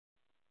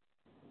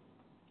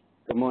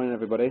Good morning,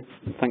 everybody.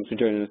 Thanks for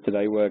joining us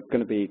today. We're going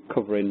to be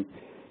covering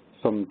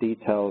some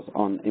details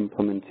on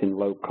implementing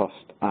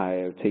low-cost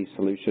IIoT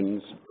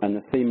solutions, and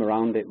the theme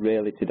around it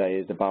really today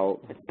is about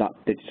that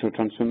digital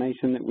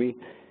transformation that we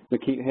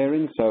keep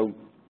hearing. So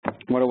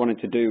what I wanted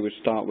to do was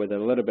start with a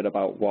little bit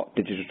about what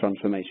digital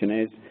transformation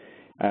is,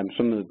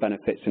 some of the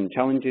benefits and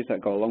challenges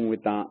that go along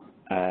with that,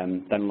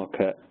 then look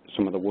at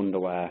some of the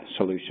wonderware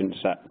solution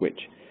set, which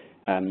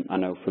I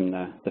know from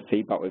the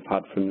feedback we've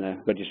had from the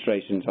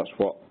registrations, that's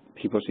what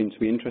people seem to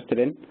be interested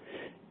in.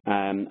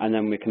 And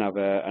then we can have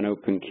an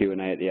open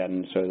Q&A at the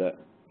end so that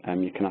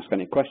you can ask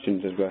any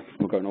questions as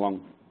we're going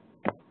along.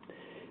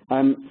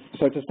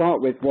 So to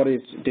start with, what is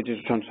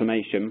digital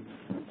transformation?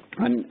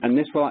 And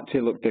this will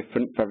actually look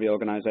different for every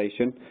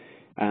organisation,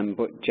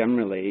 but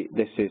generally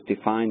this is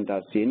defined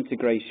as the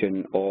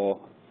integration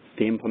or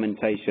the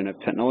implementation of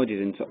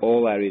technologies into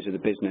all areas of the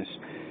business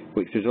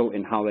which result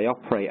in how they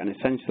operate and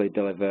essentially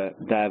deliver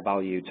their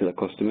value to the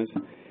customers.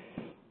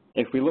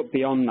 If we look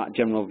beyond that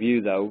general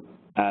view, though,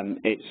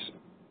 it's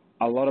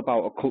a lot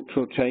about a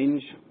cultural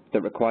change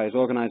that requires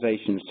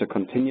organisations to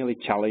continually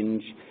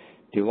challenge,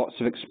 do lots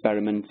of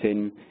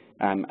experimenting,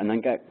 and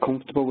then get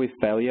comfortable with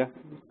failure.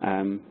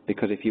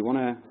 Because if you want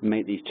to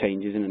make these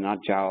changes in an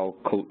agile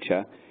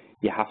culture,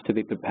 you have to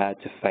be prepared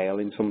to fail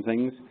in some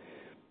things.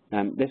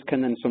 This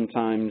can then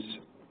sometimes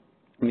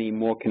mean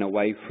walking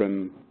away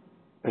from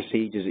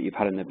procedures that you've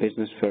had in the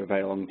business for a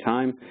very long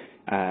time,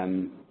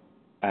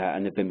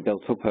 and they've been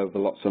built up over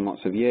lots and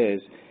lots of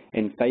years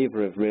in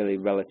favour of really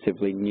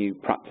relatively new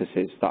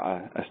practices that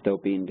are still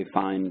being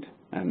defined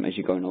as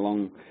you're going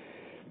along.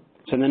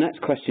 So the next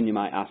question you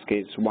might ask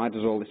is, why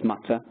does all this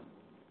matter?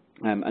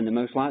 And the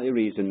most likely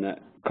reason that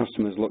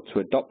customers look to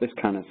adopt this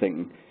kind of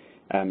thing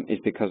is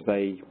because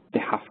they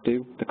have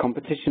to. The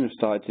competition has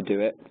started to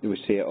do it.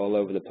 We see it all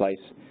over the place,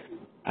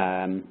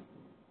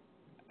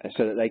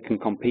 so that they can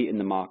compete in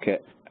the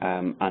market,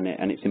 and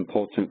it's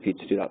important for you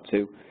to do that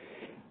too.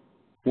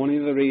 One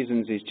of the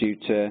reasons is due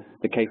to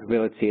the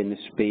capability and the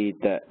speed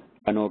that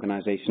an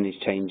organisation is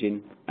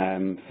changing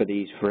for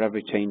these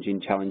forever changing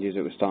challenges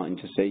that we're starting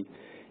to see.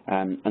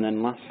 And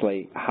then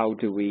lastly, how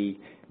do we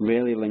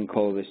really link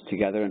all this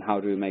together and how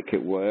do we make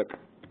it work?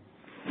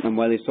 And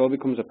where this all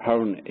becomes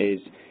apparent is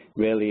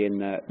really in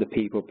the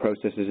people,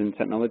 processes and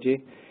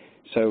technology.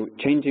 So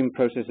changing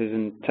processes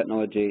and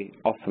technology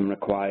often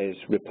requires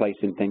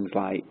replacing things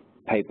like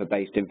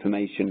paper-based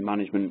information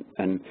management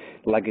and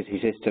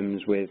legacy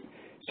systems with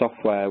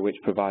software which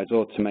provides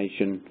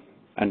automation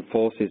and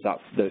forces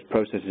those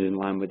processes in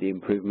line with the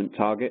improvement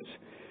targets.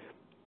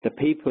 The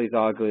people is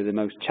arguably the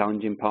most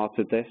challenging part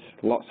of this.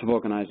 Lots of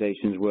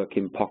organisations work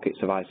in pockets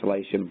of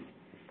isolation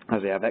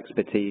as they have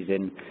expertise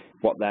in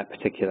what their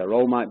particular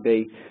role might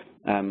be,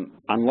 and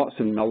lots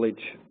of knowledge.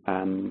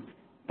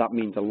 That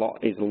means a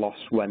lot is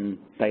lost when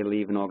they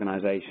leave an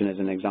organisation, as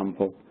an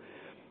example.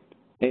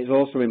 It's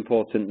also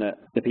important that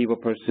the people,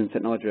 process and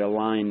technology are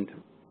aligned,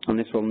 and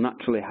this will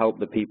naturally help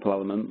the people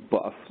element,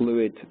 but a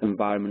fluid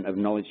environment of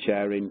knowledge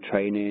sharing,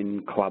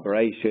 training,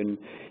 collaboration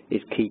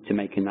is key to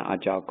making that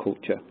agile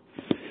culture.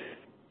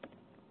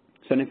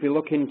 So if we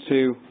look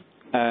into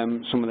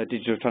some of the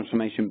digital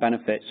transformation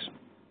benefits,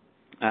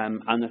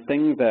 and the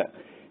thing that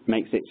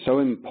makes it so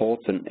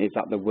important is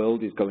that the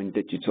world is going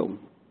digital.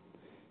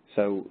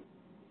 So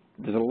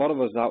there's a lot of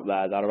us out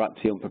there that are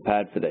actually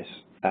unprepared for this.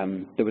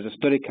 There was a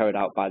study carried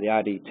out by the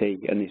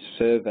IDT, and they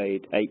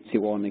surveyed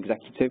 81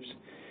 executives.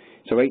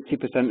 So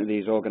 80% of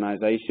these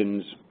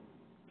organisations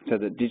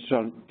said that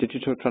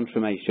digital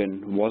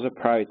transformation was a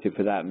priority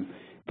for them,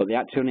 but they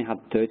actually only had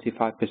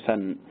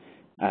 35%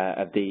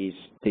 of these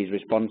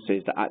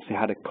responses that actually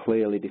had a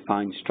clearly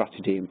defined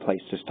strategy in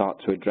place to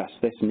start to address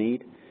this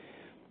need.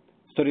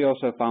 The study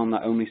also found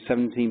that only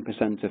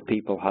 17% of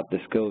people had the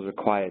skills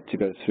required to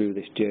go through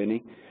this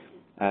journey.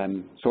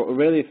 So what we're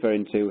really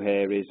referring to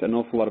here is an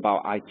awful lot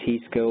about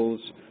IT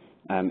skills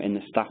in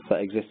the staff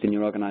that exist in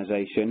your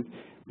organisation.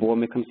 But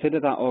when we consider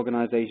that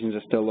organisations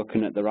are still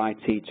looking at their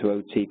IT to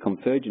OT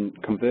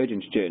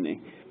convergence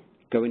journey,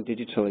 going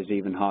digital is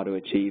even harder to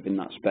achieve in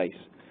that space.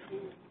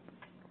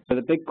 So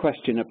the big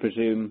question I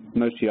presume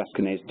most of you are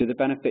asking is, do the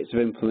benefits of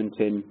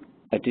implementing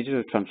a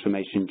digital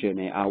transformation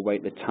journey outweigh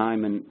the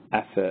time and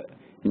effort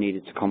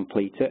needed to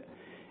complete it?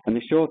 And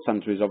the short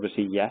answer is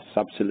obviously yes,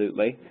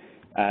 absolutely.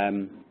 What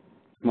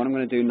I'm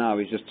going to do now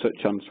is just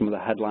touch on some of the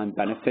headline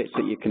benefits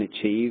that you can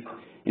achieve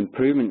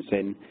improvements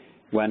in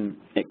when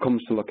it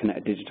comes to looking at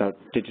a digital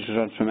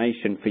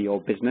transformation for your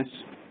business.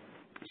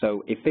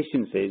 So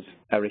efficiencies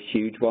are a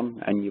huge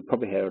one, and you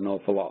probably hear an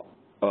awful lot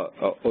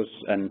us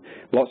and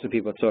lots of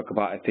people talk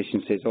about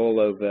efficiencies all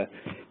over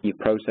your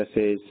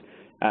processes,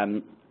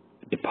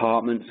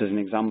 departments as an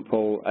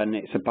example, and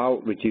it's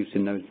about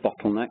reducing those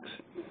bottlenecks.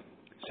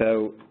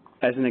 So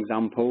as an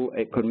example,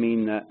 it could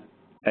mean that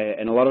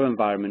in a lot of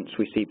environments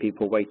we see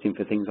people waiting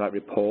for things like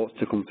reports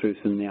to come through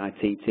from the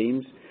IT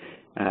teams.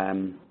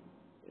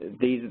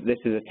 This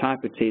is a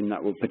type of team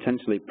that will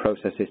potentially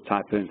process this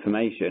type of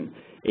information,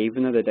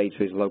 even though the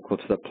data is local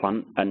to the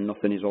plant and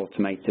nothing is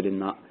automated in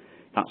that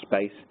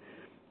space.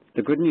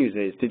 The good news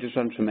is digital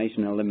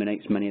transformation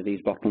eliminates many of these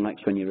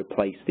bottlenecks when you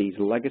replace these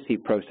legacy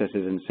processes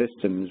and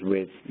systems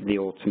with the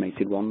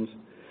automated ones.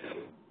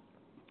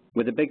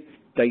 With the big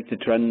data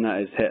trend that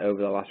has hit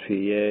over the last few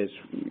years,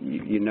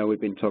 you know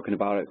we've been talking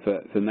about it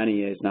for many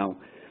years now.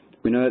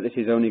 We know that this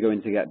is only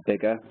going to get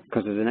bigger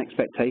because there's an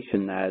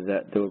expectation there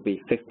that there will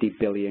be 50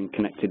 billion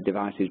connected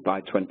devices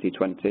by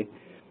 2020.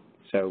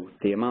 So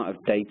the amount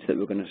of data that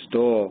we're going to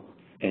store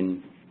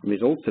in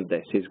result of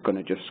this is going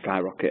to just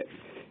skyrocket.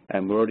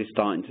 And we're already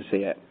starting to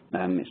see it.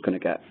 It's going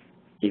to get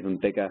even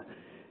bigger.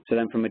 So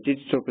then from a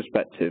digital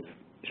perspective,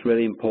 it's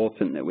really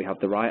important that we have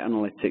the right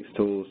analytics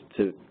tools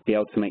to be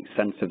able to make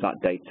sense of that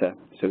data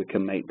so we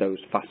can make those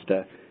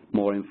faster,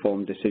 more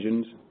informed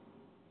decisions.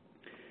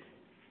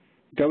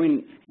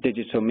 Going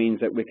digital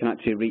means that we can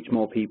actually reach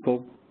more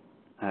people,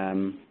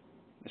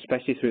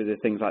 especially through the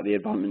things like the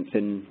advancements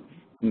in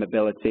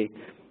mobility,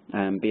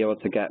 and be able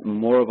to get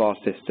more of our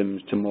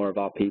systems to more of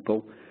our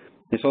people.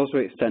 This also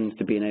extends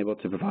to being able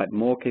to provide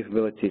more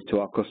capabilities to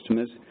our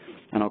customers,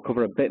 and I'll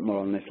cover a bit more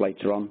on this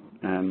later on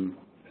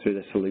through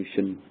the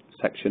solution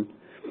section.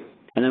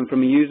 And then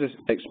from a user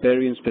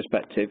experience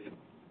perspective,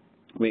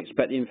 we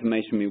expect the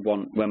information we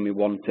want when we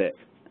want it,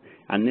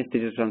 and this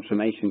digital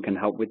transformation can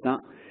help with that.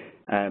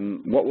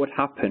 What would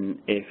happen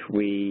if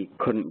we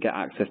couldn't get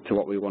access to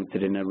what we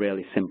wanted in a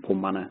really simple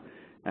manner,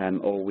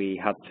 or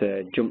we had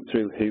to jump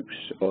through hoops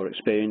or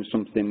experience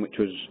something which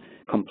was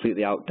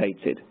completely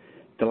outdated?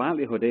 The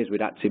likelihood is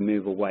we'd actually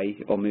move away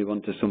or move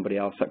on to somebody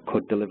else that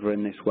could deliver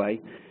in this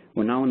way.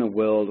 We're now in a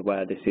world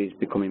where this is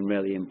becoming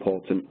really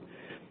important.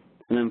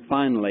 And then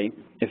finally,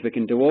 if we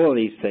can do all of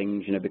these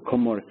things, become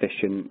more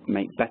efficient,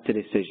 make better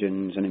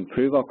decisions, and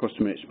improve our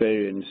customer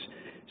experience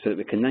so that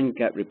we can then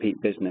get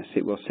repeat business,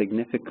 it will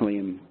significantly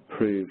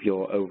improve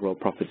your overall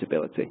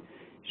profitability.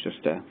 It's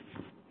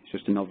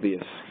just an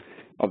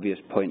obvious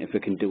point if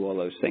we can do all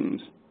those things.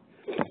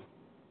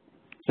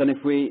 So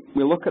if we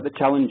look at the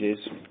challenges,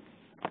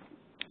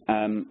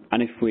 and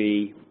if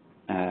we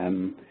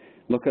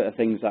look at the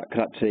things that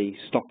could actually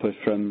stop us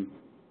from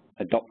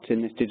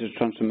adopting this digital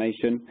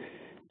transformation,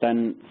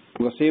 then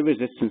we'll see a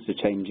resistance to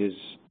changes,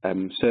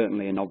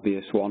 certainly an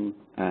obvious one,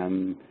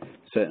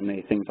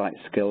 certainly things like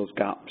skills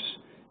gaps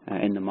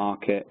in the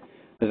market.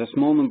 There's a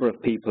small number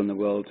of people in the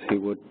world who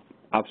would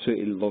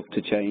absolutely love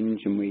to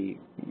change, and we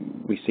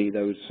see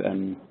those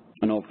an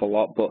awful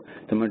lot, but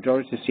the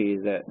majority see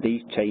that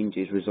these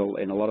changes result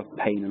in a lot of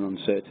pain and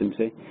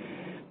uncertainty.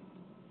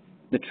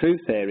 The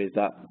truth here is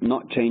that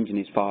not changing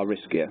is far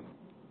riskier.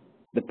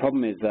 The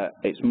problem is that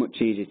it's much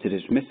easier to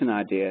dismiss an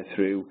idea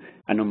through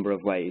a number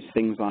of ways,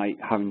 things like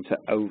having to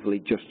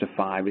overly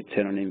justify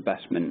return on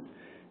investment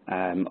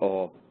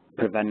or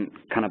prevent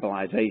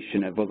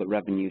cannibalization of other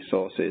revenue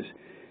sources.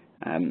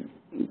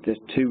 There's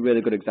two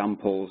really good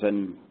examples,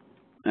 and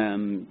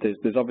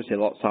there's obviously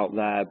lots out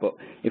there, but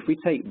if we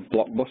take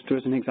Blockbuster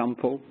as an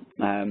example,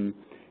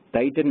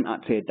 they didn't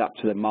actually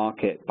adapt to the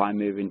market by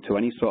moving to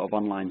any sort of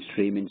online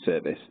streaming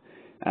service,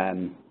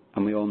 and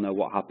we all know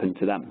what happened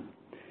to them.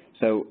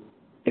 So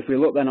if we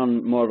look then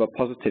on more of a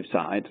positive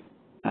side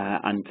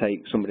and take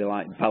somebody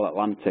like Bell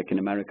Atlantic in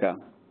America,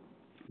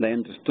 they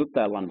understood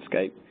their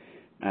landscape.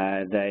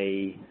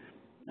 They,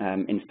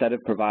 instead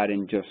of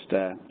providing just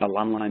a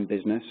landline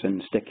business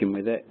and sticking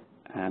with it,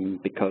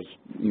 because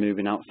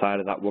moving outside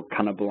of that would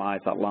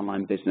cannibalize that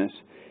landline business,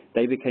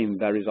 they became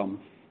Verizon.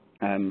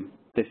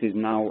 This is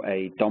now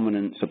a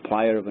dominant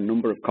supplier of a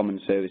number of common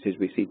services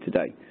we see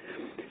today.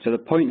 So the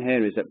point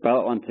here is that Bell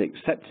Atlantic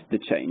accepted the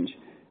change,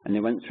 and they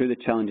went through the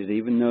challenges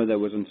even though there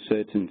was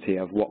uncertainty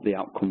of what the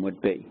outcome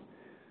would be.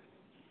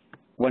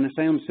 When I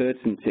say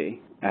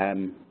uncertainty, that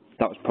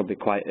was probably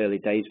quite early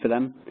days for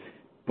them,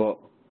 but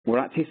we're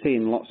actually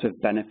seeing lots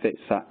of benefits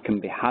that can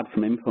be had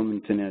from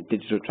implementing a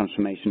digital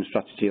transformation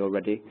strategy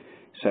already,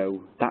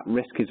 so that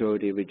risk is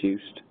already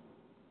reduced.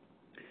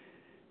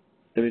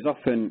 There is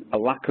often a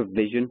lack of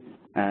vision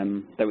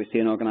that we see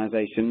in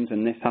organizations,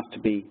 and this has to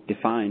be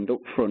defined up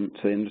front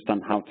so they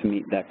understand how to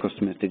meet their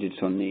customers'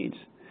 digital needs.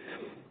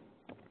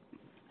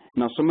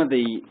 Now, some of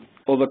the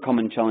other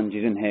common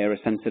challenges in here are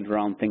centered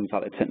around things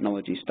like the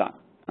technology stack,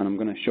 and I'm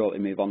going to shortly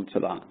move on to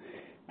that.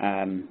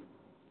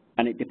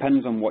 And it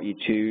depends on what you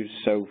choose.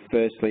 So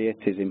firstly, it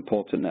is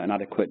important that an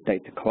adequate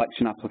data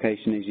collection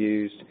application is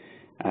used.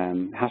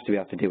 It has to be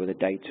able to deal with the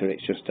data.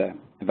 It's just a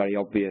very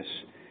obvious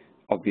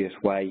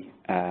way.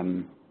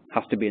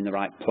 Has to be in the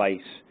right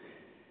place.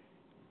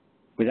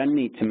 We then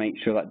need to make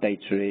sure that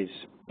data is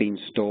being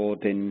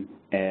stored in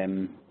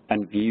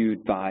and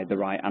viewed by the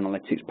right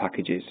analytics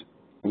packages,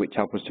 which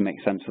help us to make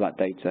sense of that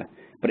data.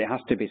 But it has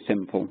to be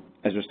simple.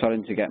 As we're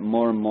starting to get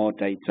more and more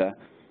data,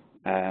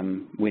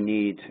 we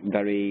need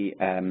very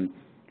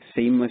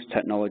seamless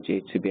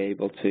technology to be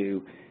able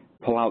to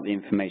pull out the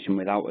information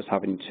without us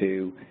having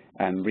to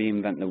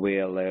reinvent the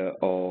wheel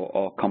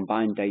or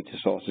combine data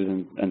sources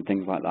and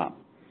things like that.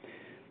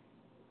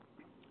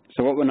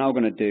 So what we're now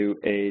going to do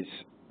is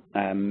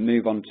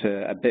move on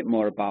to a bit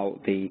more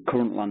about the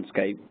current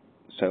landscape,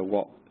 so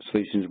what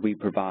solutions we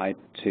provide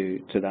to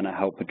then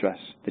help address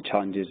the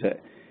challenges that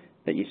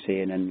you're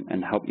seeing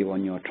and help you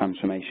on your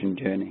transformation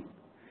journey.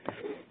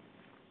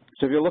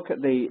 So if you look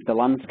at the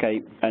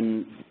landscape,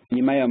 and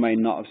you may or may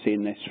not have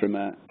seen this from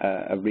a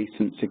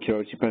recent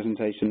security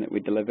presentation that we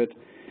delivered,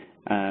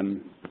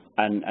 and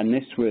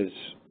this was,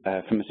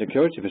 from a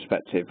security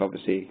perspective,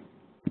 obviously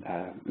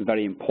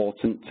very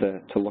important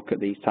to look at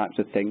these types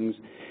of things.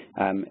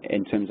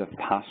 In terms of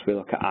PaaS, we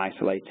look at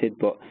isolated,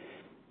 but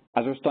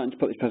as I was starting to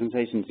put this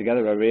presentation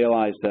together, I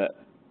realized that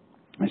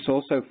this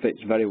also fits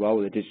very well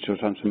with the digital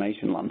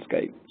transformation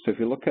landscape. So if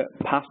you look at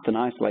PaaS and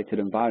isolated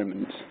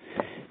environments,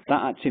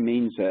 that actually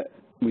means that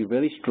we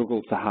really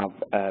struggle to have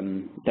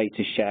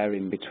data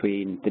sharing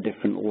between the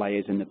different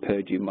layers in the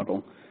Purdue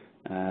model.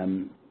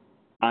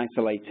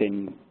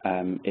 Isolating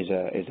is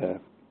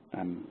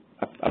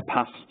a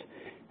past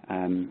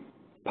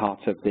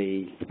part of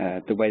the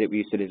way that we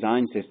used to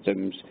design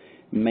systems,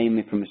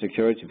 mainly from a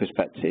security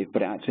perspective,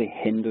 but it actually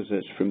hinders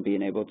us from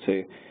being able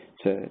to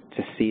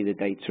see the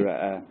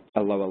data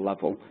at a lower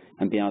level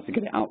and being able to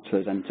get it out to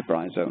those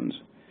enterprise zones.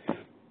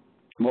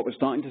 What we're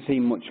starting to see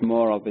much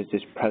more of is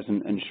this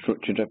present and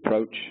structured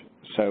approach.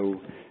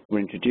 So we're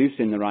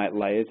introducing the right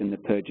layers in the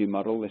Purdue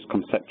model, this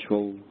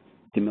conceptual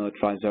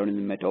demilitarized zone in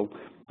the middle,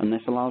 and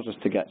this allows us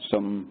to get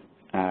some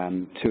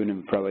to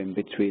and fro in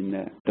between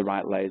the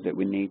right layers that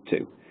we need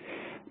to.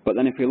 But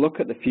then if we look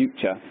at the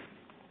future,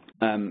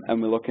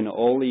 and we're looking at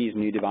all these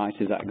new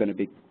devices that are going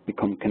to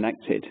become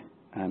connected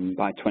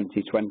by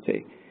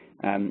 2020,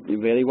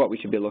 really what we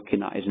should be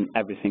looking at is an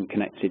everything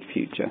connected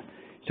future.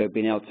 So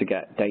being able to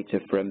get data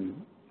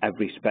from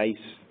every space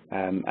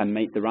and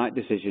make the right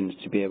decisions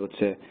to be able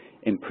to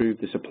improve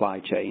the supply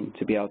chain,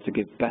 to be able to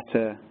give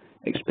better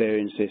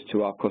experiences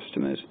to our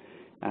customers,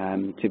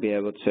 to be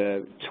able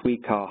to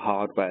tweak our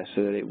hardware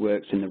so that it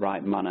works in the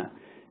right manner.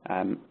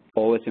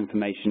 All this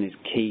information is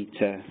key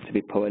to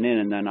be pulling in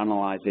and then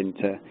analysing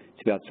to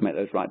be able to make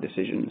those right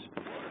decisions.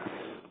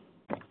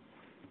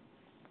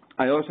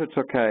 I also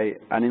took an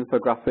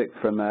infographic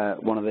from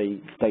one of the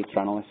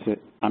data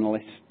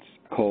analysts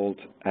called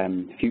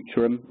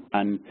Futurum,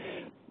 and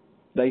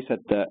they said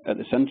that at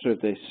the centre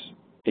of this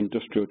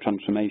industrial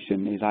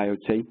transformation is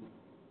IoT,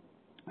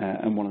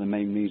 and one of the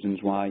main reasons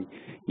why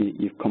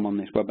you've come on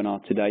this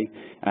webinar today,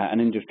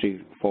 and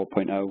Industry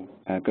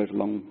 4.0 goes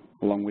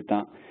along with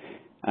that.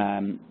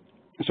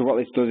 So what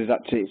this does is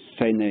actually it's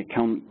saying the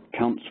account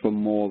counts for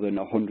more than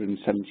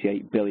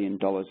 $178 billion in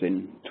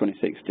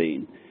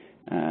 2016,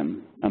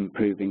 and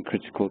proving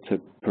critical to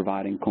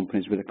providing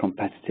companies with a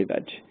competitive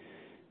edge.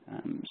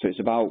 So it's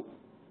about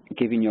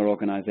giving your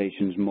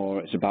organizations more,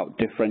 it's about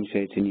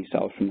differentiating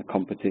yourself from the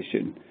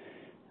competition,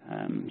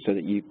 so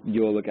that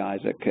you're the guys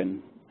that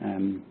can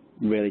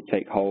really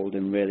take hold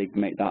and really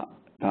make that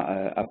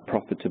a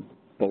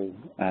profitable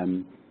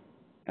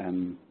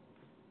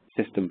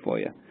system for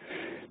you.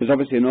 There's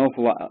obviously an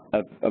awful lot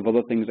of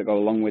other things that go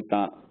along with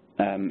that.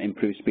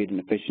 Improved speed and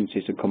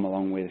efficiencies that come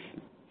along with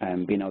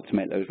being able to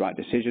make those right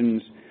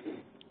decisions.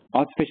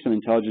 Artificial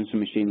intelligence and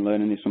machine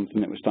learning is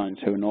something that we're starting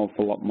to hear an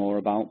awful lot more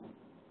about.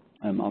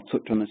 I'll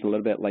touch on this a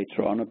little bit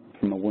later on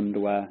from a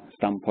Wonderware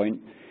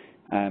standpoint.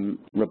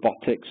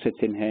 Robotics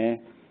sitting here.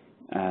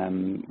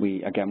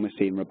 We're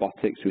seeing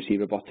robotics. We see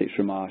robotics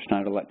from our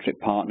Schneider Electric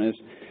partners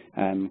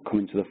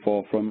coming to the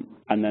forefront,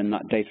 and then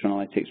that data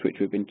analytics, which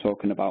we've been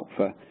talking about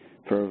for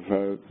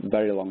a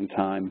very long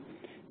time,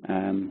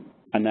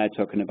 and they're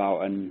talking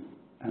about an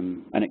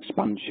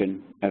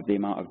expansion of the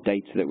amount of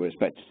data that we're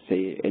expected to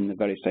see in the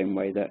very same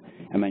way that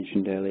I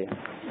mentioned earlier.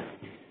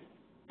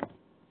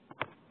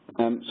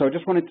 So I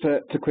just wanted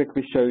to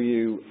quickly show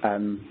you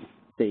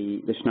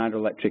the Schneider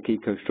Electric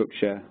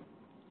EcoStruxure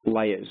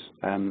layers.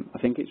 I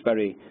think it's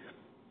very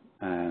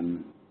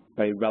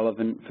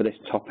relevant for this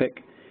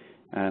topic.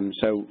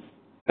 So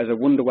as a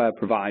Wonderware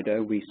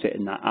provider, we sit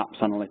in that apps,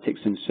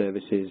 analytics and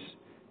services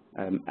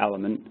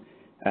element.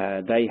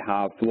 They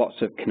have lots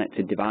of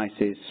connected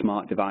devices,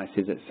 smart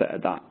devices that sit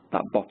at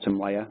that bottom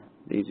layer.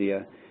 These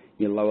are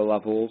your lower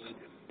levels.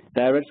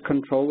 Their edge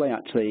control, they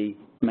actually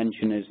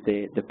mention as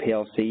the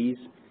PLCs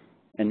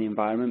in the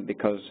environment,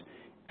 because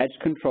edge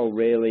control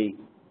really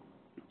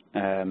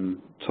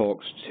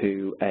talks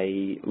to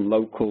a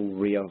local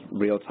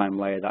real-time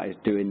layer that is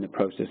doing the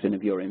processing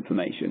of your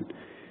information.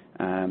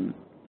 And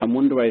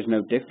Wonderware is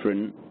no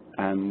different,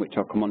 which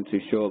I'll come on to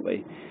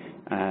shortly.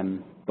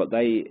 But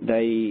they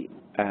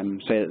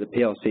say that the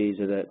PLCs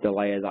are the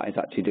layer that is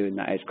actually doing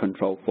that edge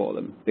control for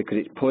them, because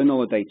it's pulling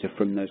all the data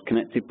from those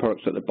connected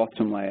products at the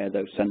bottom layer,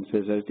 those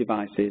sensors, those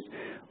devices,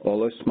 all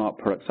those smart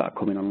products that are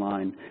coming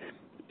online,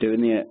 doing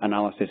the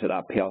analysis at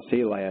that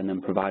PLC layer and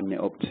then providing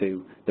it up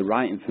to the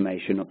right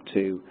information up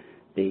to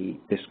the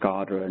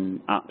SCADA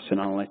and apps and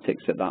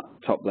analytics at that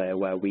top layer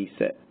where we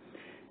sit.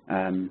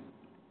 And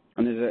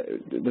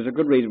there's a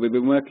good reason. We've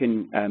been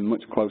working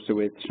much closer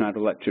with Schneider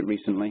Electric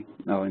recently,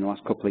 in the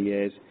last couple of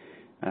years,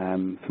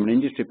 from an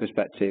industry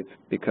perspective,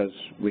 because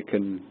we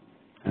can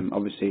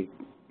obviously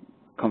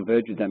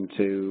converge with them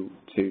to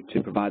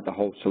provide the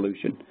whole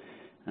solution,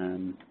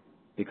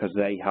 because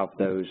they have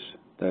those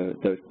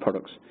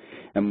products.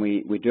 And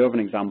we do have an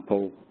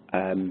example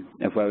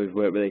of where we've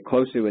worked really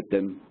closely with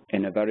them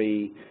in a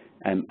very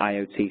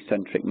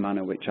IoT-centric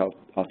manner, which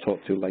I'll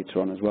talk to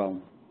later on as well.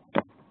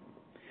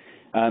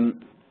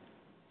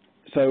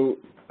 So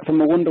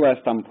from a Wonderware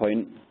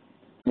standpoint,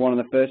 one of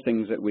the first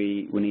things that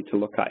we need to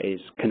look at is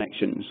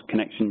connections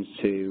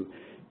to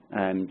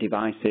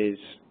devices,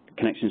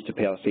 connections to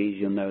PLCs.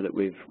 You'll know that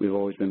we've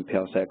always been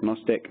PLC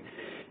agnostic.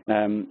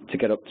 To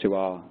get up to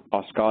our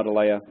SCADA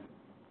layer,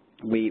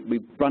 we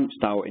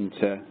branched out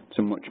into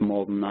much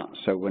more than that.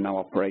 So we're now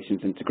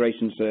operations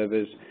integration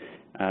servers,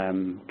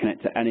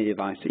 connect to any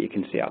device that you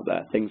can see out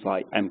there, things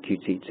like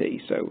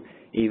MQTT. So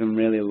even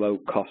really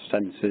low-cost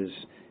sensors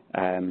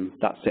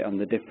that sit on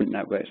the different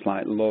networks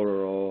like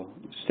LoRa or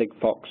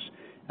Sigfox.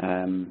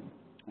 And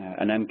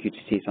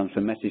MQTT stands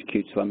for Message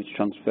Queue Telemetry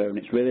Transfer, and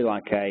it's really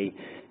like a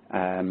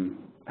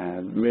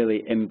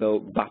really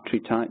inbuilt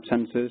battery-type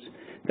sensors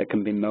that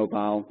can be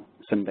mobile,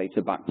 send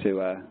data back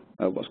to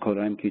what's called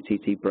an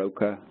MQTT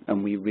broker,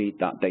 and we read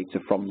that data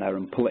from there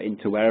and pull it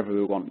into wherever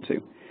we want to.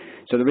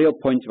 So the real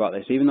point about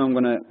this, even though I'm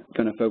going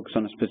to focus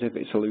on a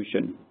specific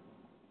solution,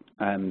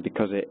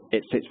 because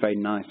it sits very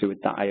nicely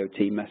with that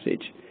IoT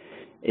message,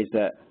 is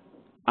that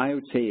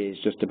IoT is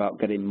just about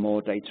getting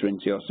more data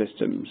into your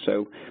system.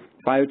 So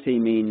if IoT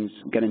means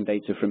getting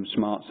data from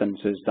smart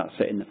sensors that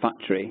sit in the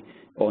factory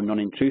or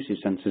non-intrusive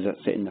sensors that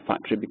sit in the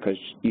factory because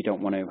you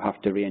don't want to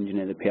have to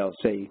re-engineer the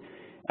PLC,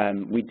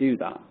 we do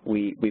that.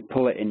 We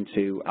pull it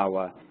into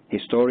our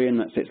historian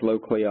that sits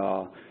locally,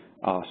 our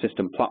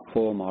system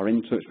platform, our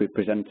inputs. We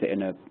present it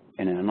in an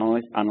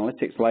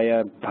analytics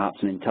layer, perhaps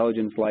an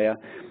intelligence layer,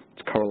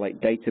 to correlate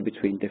data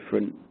between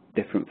different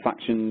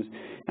factions,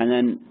 and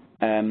then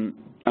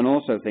and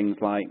also things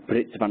like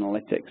predictive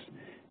analytics.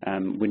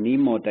 We need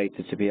more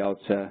data to be able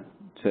to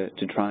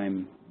try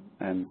and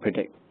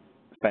predict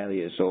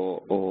failures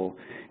or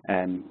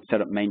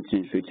set up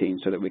maintenance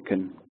routines so that we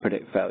can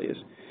predict failures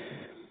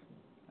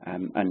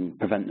and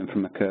prevent them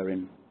from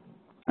occurring.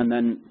 And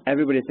then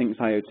everybody thinks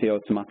IoT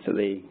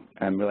automatically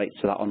relates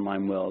to that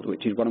online world,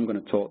 which is what I'm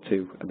going to talk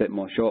to a bit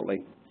more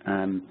shortly.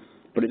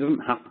 But it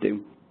doesn't have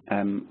to.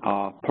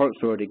 Our products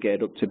are already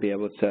geared up to be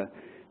able to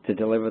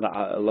deliver that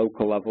at a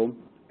local level,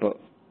 but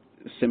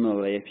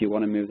similarly, if you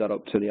want to move that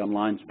up to the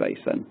online space,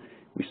 then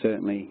we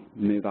certainly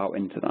move out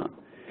into that.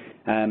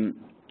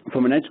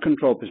 From an edge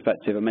control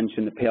perspective, I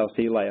mentioned the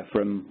PLC layer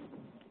from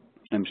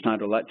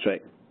Schneider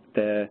Electric.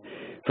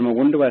 From a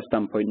Wonderware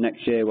standpoint,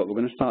 next year what we're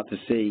going to start to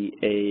see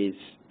is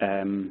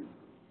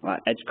like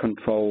edge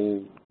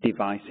control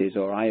devices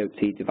or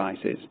IoT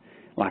devices,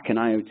 like an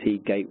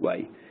IoT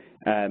gateway.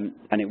 And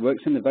it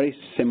works in a very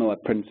similar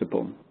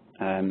principle,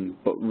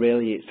 but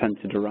really it's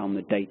centered around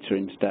the data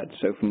instead.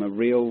 So from a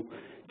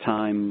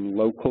real-time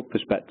local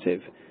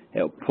perspective,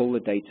 it'll pull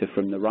the data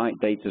from the right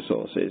data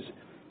sources,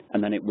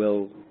 and then it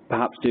will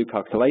perhaps do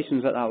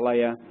calculations at that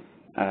layer,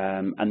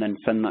 and then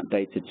send that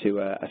data to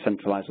a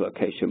centralized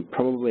location,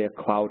 probably a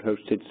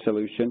cloud-hosted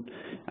solution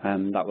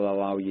that will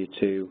allow you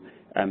to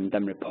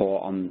then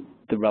report on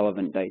the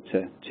relevant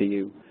data to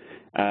you.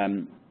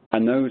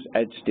 And those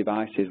edge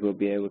devices will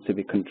be able to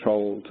be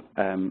controlled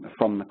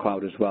from the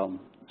cloud as well.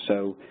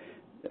 So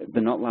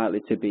they're not likely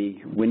to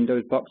be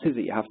Windows boxes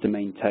that you have to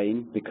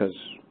maintain, because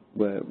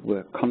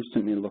we're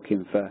constantly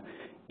looking for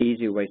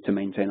easier ways to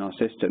maintain our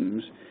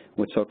systems.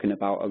 We're talking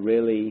about a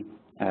really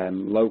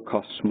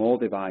low-cost small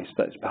device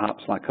that's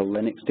perhaps like a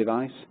Linux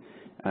device,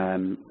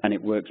 and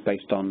it works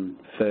based on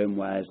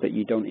firmwares that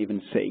you don't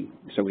even see.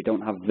 So we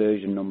don't have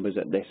version numbers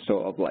at this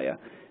sort of layer.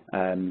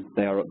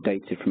 They are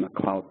updated from a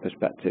cloud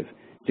perspective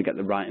to get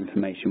the right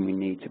information we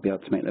need to be able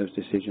to make those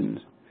decisions.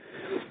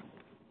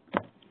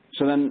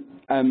 So then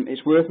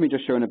it's worth me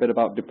just showing a bit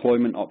about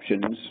deployment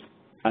options.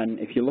 And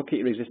if you look at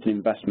your existing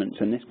investments,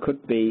 and this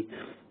could be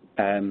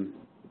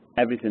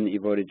everything that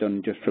you've already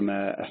done just from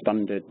a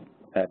standard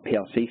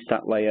PLC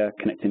stack layer,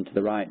 connecting to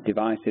the right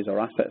devices or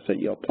assets at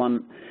your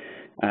plant.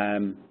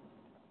 And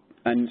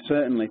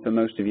certainly for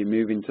most of you,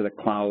 moving to the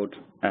cloud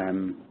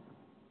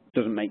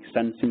doesn't make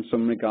sense in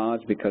some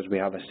regards, because we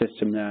have a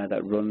system there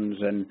that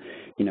runs, and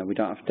we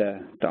don't have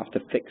to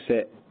fix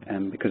it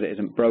because it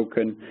isn't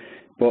broken.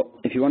 But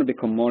if you want to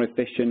become more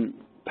efficient,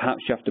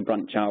 perhaps you have to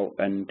branch out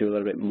and do a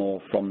little bit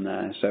more from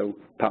there. So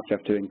perhaps you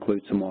have to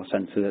include some more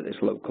sensors at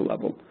this local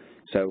level.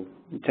 So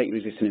take your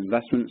existing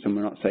investments, and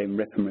we're not saying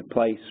rip and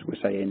replace, we're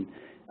saying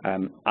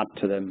add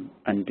to them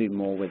and do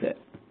more with it.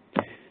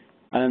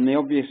 And the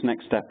obvious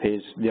next step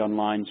is the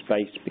online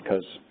space,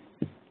 because,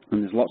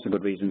 and there's lots of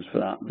good reasons for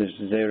that. There's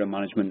zero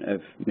management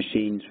of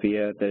machines for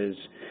you. There's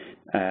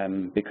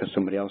because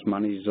somebody else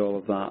manages all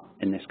of that,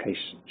 in this case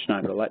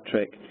Schneider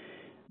Electric.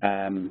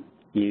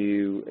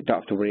 You don't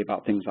have to worry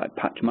about things like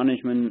patch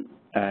management.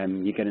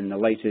 You're getting the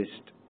latest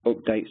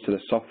updates to the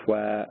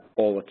software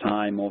all the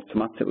time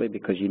automatically,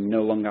 because you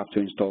no longer have to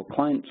install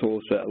client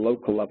tools at a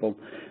local level.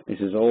 This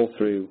is all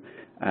through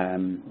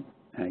HTML5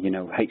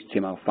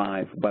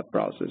 web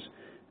browsers.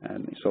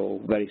 It's all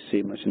very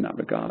seamless in that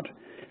regard.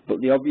 But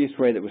the obvious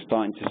way that we're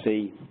starting to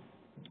see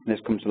this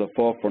come to the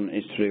forefront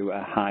is through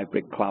a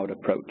hybrid cloud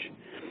approach.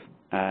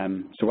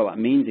 So what that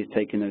means is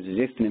taking those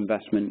existing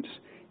investments,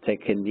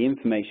 taking the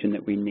information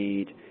that we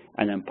need,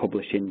 and then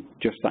publishing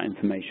just that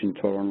information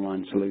to our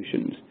online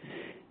solutions.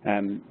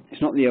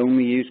 It's not the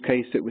only use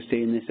case that we're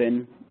seeing this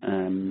in.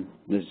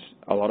 There's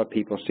a lot of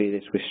people see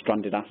this with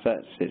stranded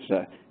assets. It's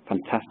a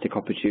fantastic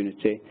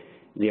opportunity,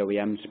 the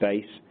OEM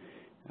space,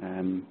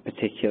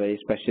 particularly,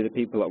 especially the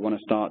people that want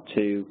to start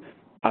to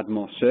add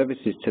more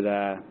services to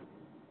their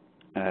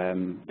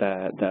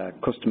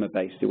customer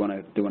base. They want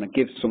to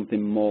give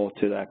something more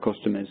to their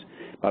customers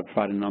by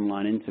providing an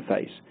online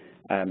interface.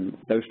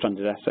 Those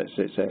stranded assets,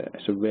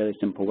 it's a really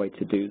simple way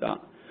to do that.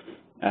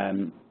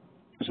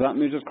 So that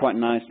moves us quite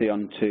nicely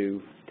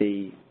onto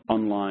the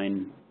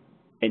online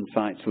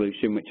insight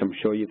solution, which I'm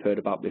sure you've heard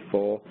about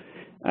before.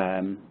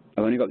 I've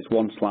only got this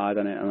one slide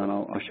on it, and then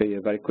I'll show you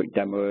a very quick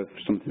demo of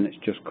something that's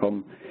just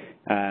come.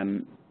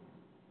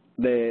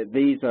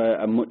 These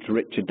are much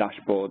richer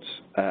dashboards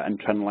and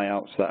trend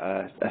layouts that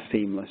are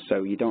seamless,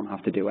 so you don't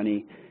have to do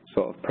any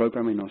sort of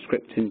programming or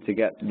scripting to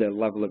get the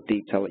level of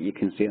detail that you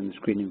can see on the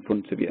screen in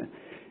front of you.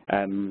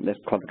 There's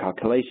clever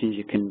calculations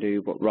you can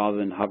do, but rather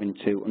than having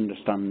to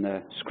understand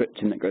the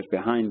scripting that goes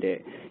behind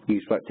it,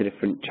 you select a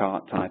different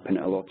chart type and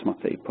it'll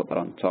automatically put that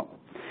on top.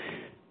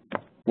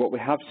 What we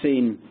have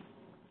seen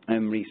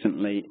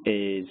recently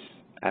is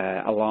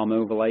alarm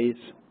overlays.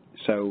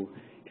 So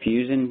if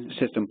you're using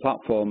System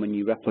Platform and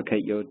you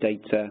replicate your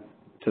data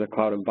to the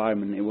cloud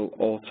environment, it will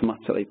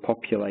automatically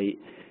populate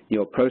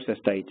your process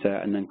data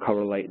and then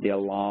correlate the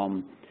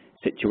alarm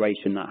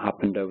situation that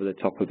happened over the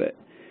top of it.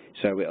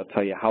 So it'll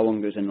tell you how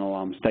long it was in an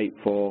alarm state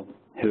for,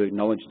 who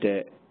acknowledged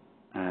it,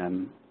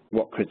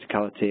 what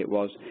criticality it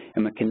was,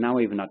 and we can now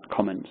even add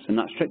comments. And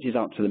that stretches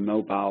out to the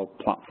mobile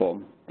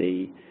platform,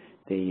 the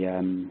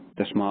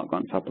Smart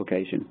Glance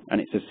application,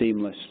 and it's a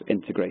seamless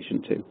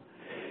integration too.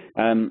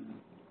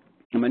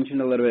 I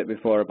mentioned a little bit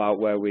before about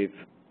where we've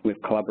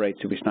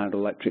collaborated with Schneider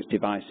Electric's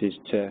devices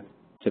to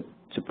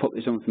put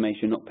this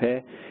information up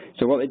here.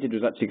 So what they did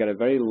was actually get a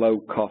very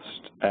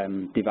low-cost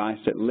device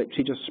that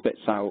literally just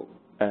spits out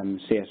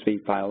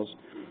CSV files,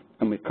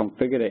 and we've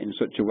configured it in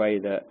such a way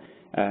that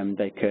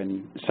they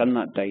can send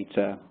that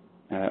data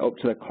up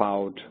to the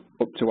cloud,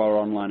 up to our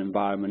online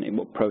environment. It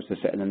will process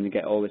it, and then they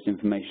get all this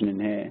information in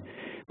here.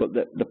 But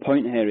the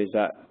point here is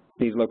that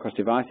these low-cost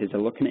devices are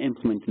looking at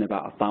implementing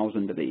about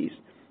 1,000 of these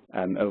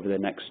over the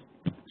next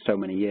so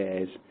many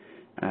years.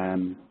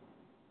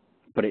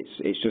 But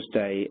it's just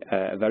a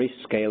very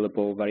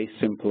scalable, very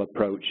simple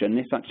approach, and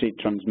this actually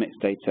transmits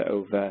data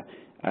over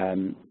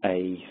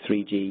a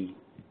 3G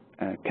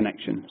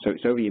connection. So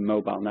it's over your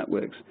mobile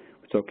networks.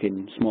 We're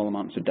talking small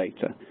amounts of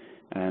data,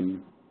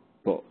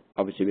 but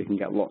obviously we can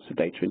get lots of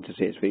data into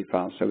CSV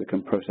files, so we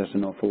can process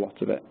an awful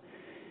lot of it.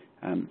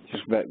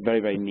 Just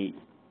very, very neat.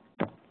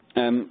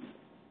 Then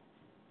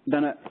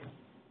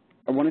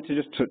I wanted to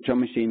just touch on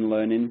machine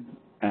learning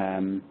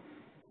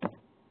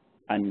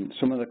and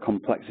some of the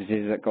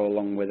complexities that go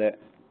along with it.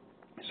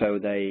 So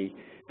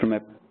from a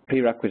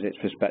prerequisites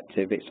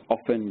perspective, it's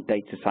often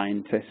data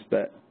scientists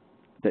that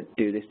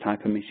do this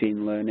type of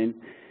machine learning.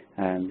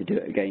 They do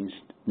it against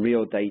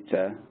real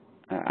data,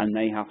 and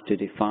they have to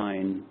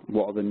define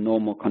what are the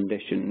normal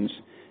conditions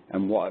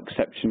and what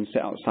exceptions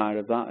sit outside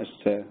of that as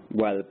to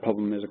where the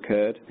problem has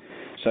occurred.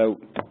 So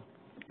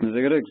there's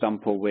a good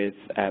example with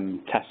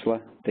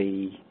Tesla,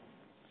 the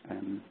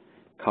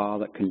car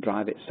that can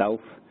drive itself,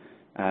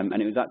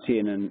 and it was actually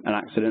in an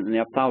accident, and they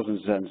have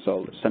thousands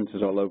of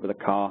sensors all over the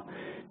car,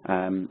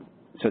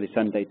 so they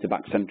send data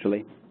back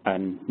centrally,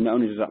 and not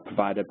only does that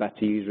provide a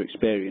better user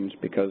experience,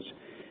 because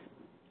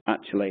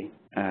actually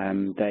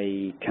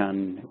they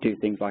can do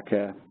things like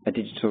a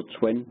digital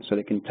twin, so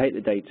they can take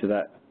the data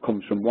that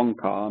comes from one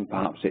car, and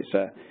perhaps it's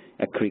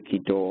a creaky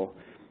door.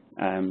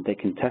 They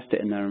can test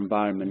it in their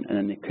environment, and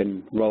then they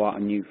can roll out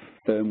a new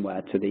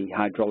firmware to the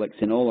hydraulics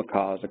in all the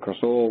cars across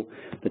all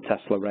the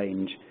Tesla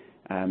range,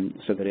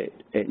 so that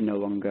it no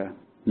longer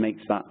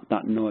makes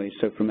that noise.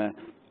 So from an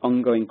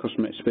ongoing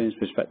customer experience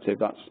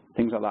perspective,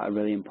 things like that are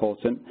really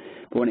important.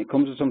 But when it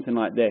comes to something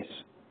like this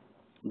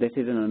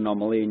is an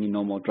anomaly in your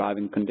normal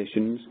driving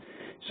conditions.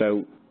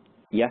 So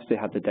yes, they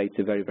had the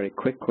data very, very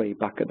quickly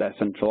back at their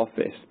central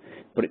office,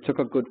 but it took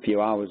a good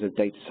few hours of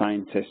data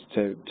scientists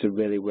to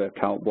really work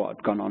out what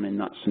had gone on in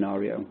that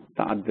scenario,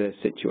 that adverse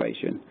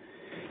situation.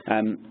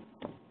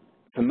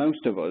 For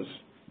most of us,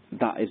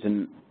 that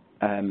isn't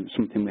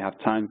something we have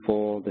time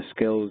for, the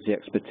skills, the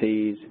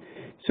expertise.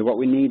 So what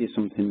we need is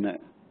something that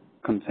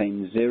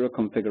contains zero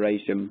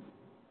configuration,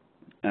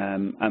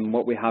 and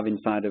what we have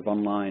inside of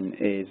online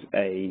is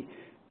a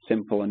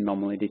simple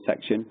anomaly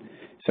detection.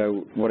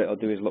 So what it'll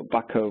do is look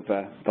back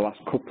over the last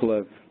couple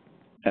of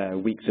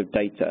weeks of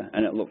data,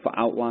 and it'll look for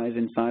outliers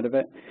inside of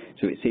it.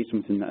 So it sees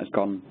something that has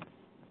gone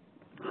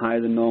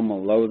higher than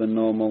normal, lower than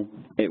normal,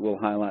 it will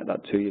highlight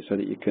that to you so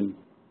that you can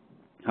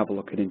have a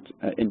look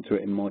into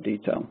it in more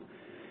detail.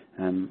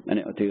 And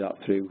it'll do that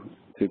through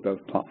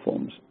both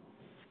platforms.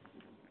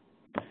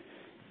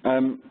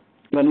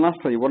 Then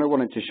lastly, what I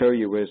wanted to show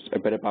you was a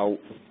bit about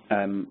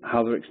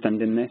how they're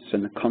extending this,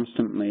 and they're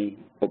constantly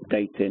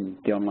updating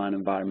the online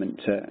environment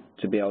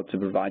to be able to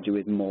provide you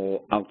with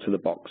more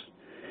out-of-the-box.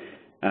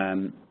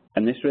 And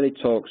this really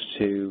talks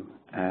to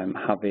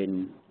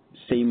having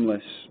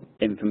seamless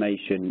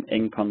information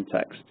in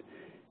context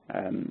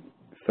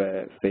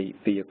for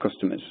your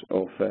customers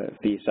or for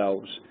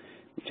yourselves,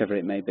 whichever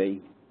it may be.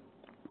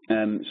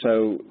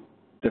 So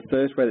the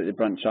first way that they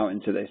branch out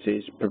into this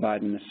is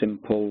providing a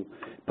simple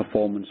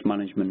performance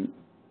management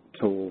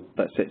tool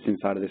that sits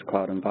inside of this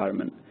cloud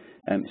environment.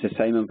 It's the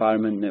same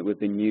environment that we've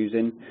been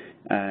using,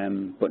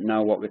 but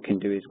now what we can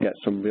do is get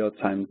some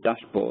real-time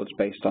dashboards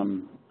based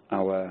on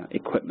our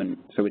equipment.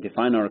 So we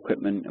define our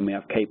equipment and we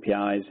have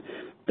KPIs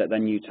that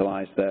then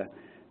utilize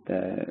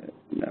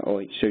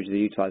or it shows you the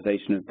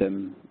utilization of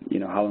them,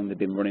 how long they've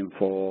been running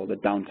for, the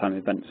downtime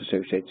events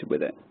associated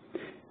with it.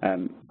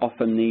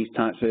 Often these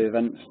types of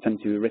events tend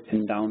to be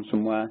written down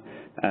somewhere,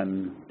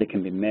 they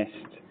can be missed,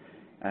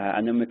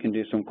 and then we can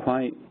do some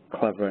quite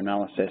clever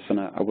analysis, and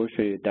I will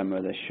show you a demo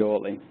of this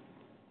shortly.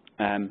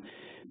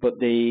 But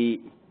the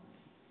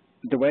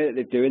way that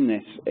they're doing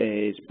this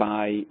is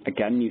by,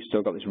 again, you've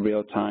still got this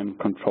real-time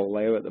control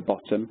layer at the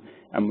bottom,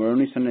 and we're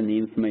only sending the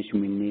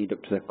information we need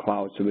up to the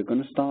cloud. So we're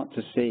going to start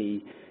to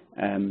see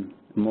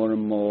more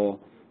and more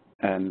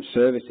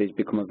services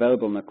become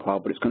available in the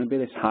cloud, but it's going to be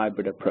this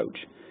hybrid approach.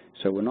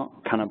 So we're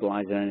not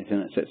cannibalizing anything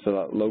that sits at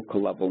that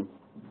local level,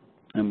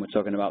 and we're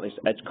talking about this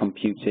edge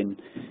computing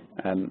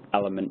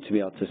element to be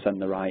able to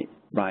send the right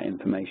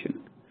information.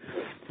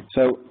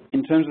 So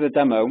in terms of the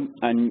demo,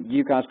 and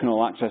you guys can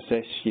all access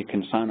this, you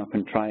can sign up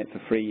and try it for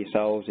free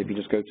yourselves if you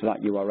just go to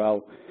that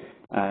URL.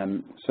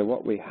 So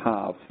what we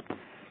have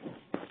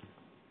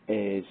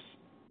is,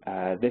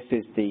 this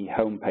is the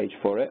home page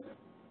for it,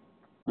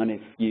 and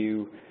if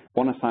you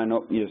want to sign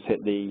up, you just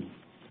hit the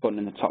button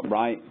in the top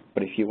right,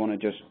 but if you want to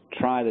just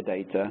try the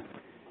data,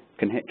 you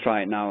can hit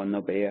try it now, and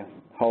there'll be a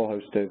whole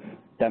host of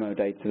demo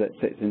data that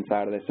sits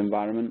inside of this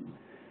environment.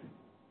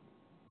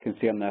 You can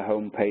see on their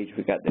home page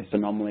we get this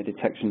anomaly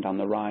detection down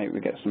the right, we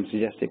get some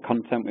suggested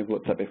content we've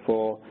looked at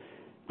before. I'm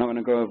not going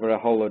to go over a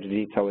whole load of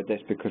detail with this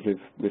because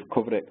we've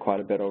covered it quite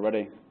a bit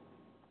already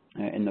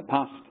in the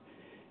past.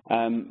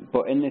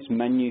 But in this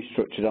menu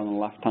structured on the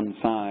left-hand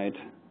side,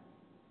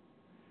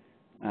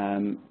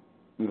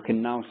 we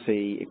can now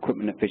see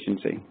equipment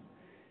efficiency.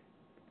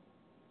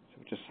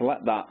 So just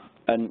select that,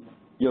 and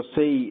you'll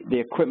see the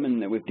equipment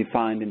that we've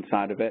defined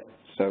inside of it.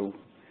 So,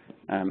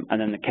 and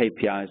then the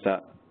KPIs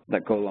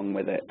that go along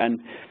with it.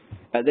 And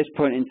at this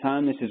point in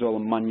time, this is all a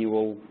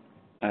manual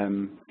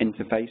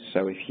interface.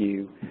 So if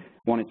you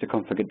wanted to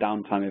configure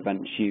downtime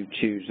events, you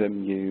choose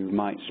them. You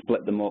might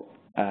split them up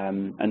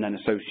and then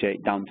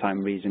associate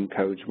downtime reason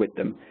codes with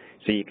them.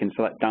 So you can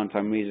select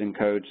downtime reason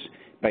codes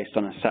based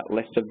on a set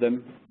list of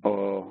them,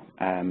 or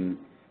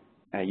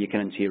you can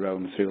enter your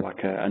own through like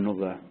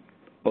another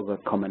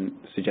comment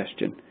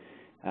suggestion.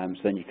 So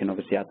then you can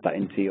obviously add that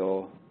into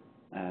your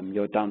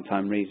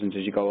downtime reasons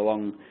as you go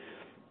along.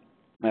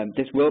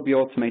 This will be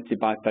automated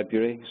by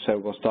February, so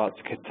we'll start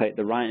to take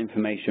the right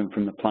information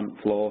from the plant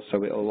floor,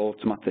 so it will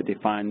automatically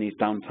define these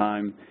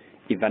downtime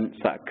events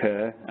that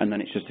occur, and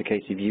then it's just a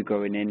case of you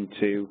going in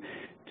to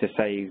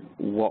say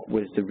what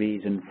was the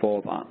reason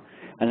for that.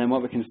 And then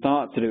what we can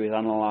start to do is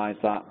analyze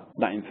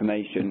that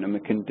information, and we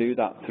can do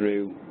that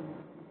through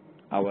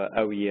our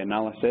OE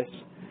analysis.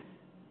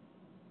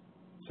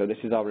 So this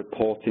is our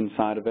reporting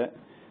side of it.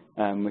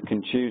 We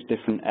can choose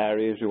different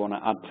areas we want to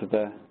add to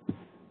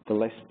the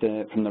list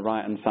from the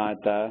right-hand side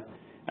there.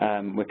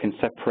 We can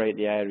separate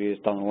the areas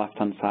down the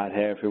left-hand side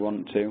here if we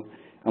want to.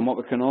 And what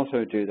we can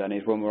also do then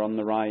is when we're on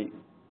the right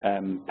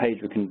page,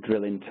 we can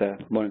drill into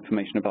more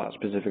information about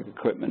specific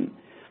equipment.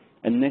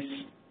 In this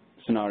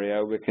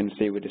scenario, we can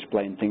see we're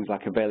displaying things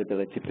like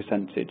availability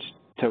percentage,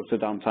 total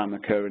downtime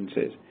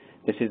occurrences.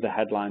 This is the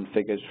headline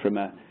figures from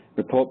a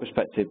report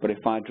perspective, but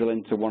if I drill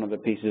into one of the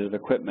pieces of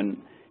equipment,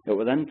 it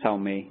will then tell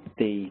me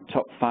the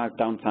top 5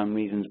 downtime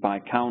reasons by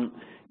count,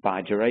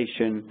 by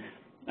duration,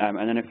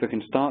 and then if we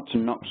can start to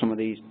knock some of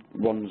these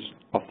ones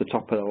off the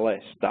top of the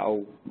list, that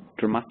will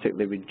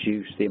dramatically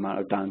reduce the amount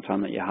of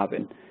downtime that you're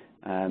having.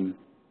 And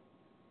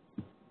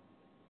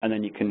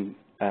then you can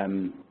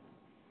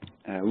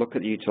look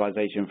at the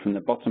utilization from the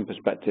bottom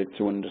perspective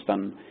to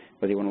understand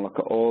whether you want to look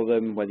at all of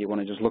them, whether you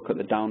want to just look at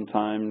the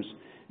downtimes,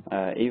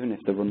 even if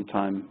the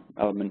runtime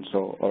elements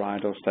or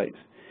idle states.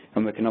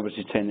 And we can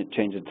obviously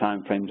change the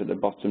time frames at the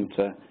bottom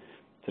to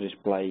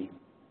display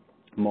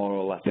more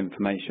or less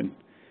information.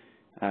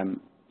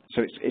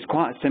 So it's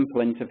quite a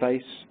simple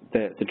interface.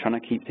 They're trying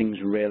to keep things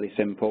really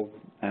simple.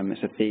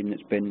 It's a theme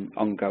that's been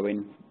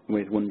ongoing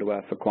with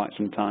Wonderware for quite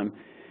some time.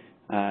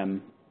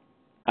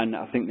 And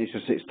I think this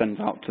just extends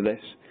out to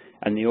this.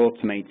 And the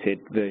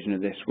automated version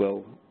of this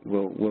will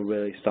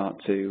really start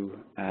to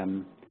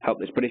help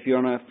this. But if you're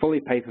on a fully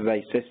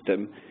paper-based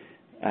system,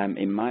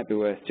 it might be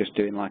worth just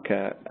doing like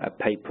a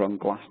paper on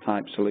glass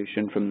type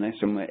solution from this,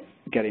 and we're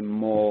getting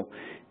more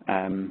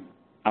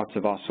out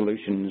of our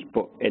solutions,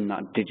 but in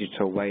that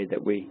digital way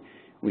that we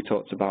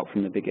talked about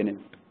from the beginning.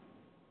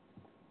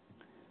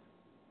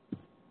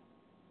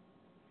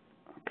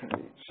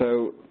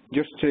 So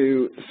just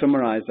to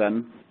summarise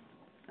then,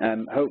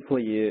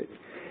 hopefully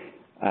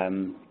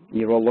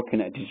you're all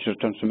looking at a digital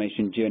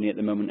transformation journey at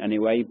the moment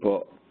anyway,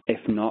 but if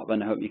not,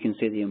 then I hope you can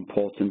see the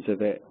importance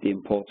of it, the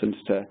importance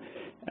to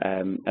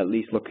at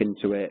least look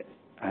into it,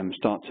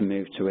 start to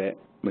move to it.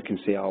 We can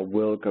see our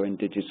world going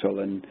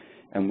digital,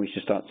 and we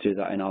should start to do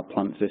that in our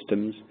plant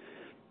systems.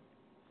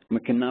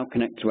 We can now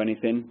connect to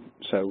anything,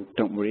 so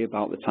don't worry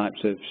about the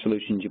types of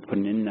solutions you're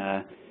putting in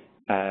there.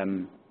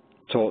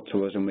 Talk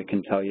to us and we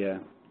can tell you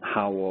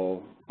how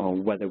or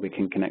whether we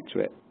can connect to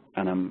it,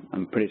 and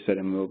I'm pretty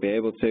certain we'll be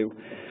able to.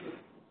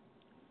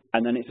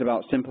 And then it's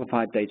about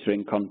simplified data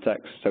in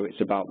context, so it's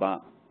about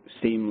that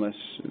seamless,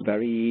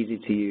 very easy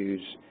to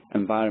use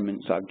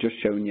environments that I've just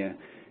shown you,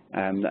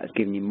 that is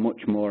giving you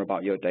much more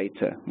about your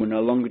data. We're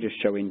no longer just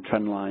showing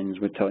trend lines,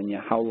 we're telling you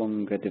how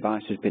long a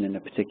device has been in a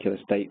particular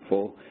state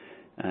for,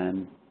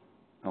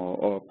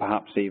 or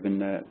perhaps even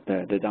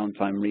the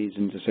downtime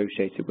reasons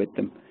associated with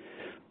them.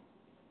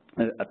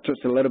 I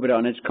touched a little bit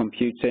on edge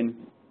computing.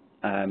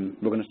 We're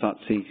going to start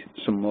to see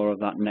some more of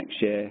that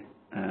next year,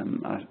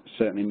 I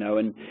certainly know.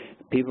 And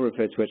people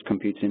refer to edge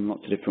computing in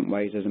lots of different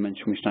ways. As I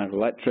mentioned with Schneider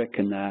Electric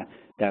and their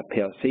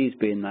PLCs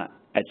being that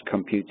edge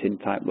computing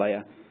type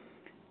layer.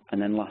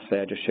 And then lastly,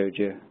 I just showed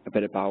you a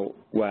bit about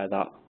where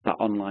that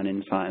online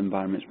insight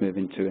environment's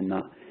moving to and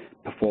that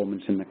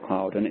performance in the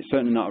cloud. And it's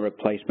certainly not a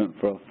replacement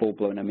for a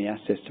full-blown MES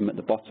system at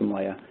the bottom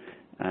layer,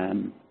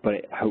 but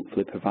it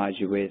hopefully provides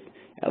you with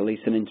at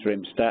least an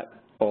interim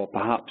step, or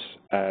perhaps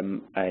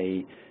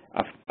a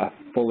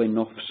full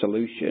enough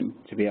solution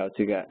to be able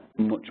to get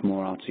much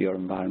more out of your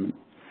environment.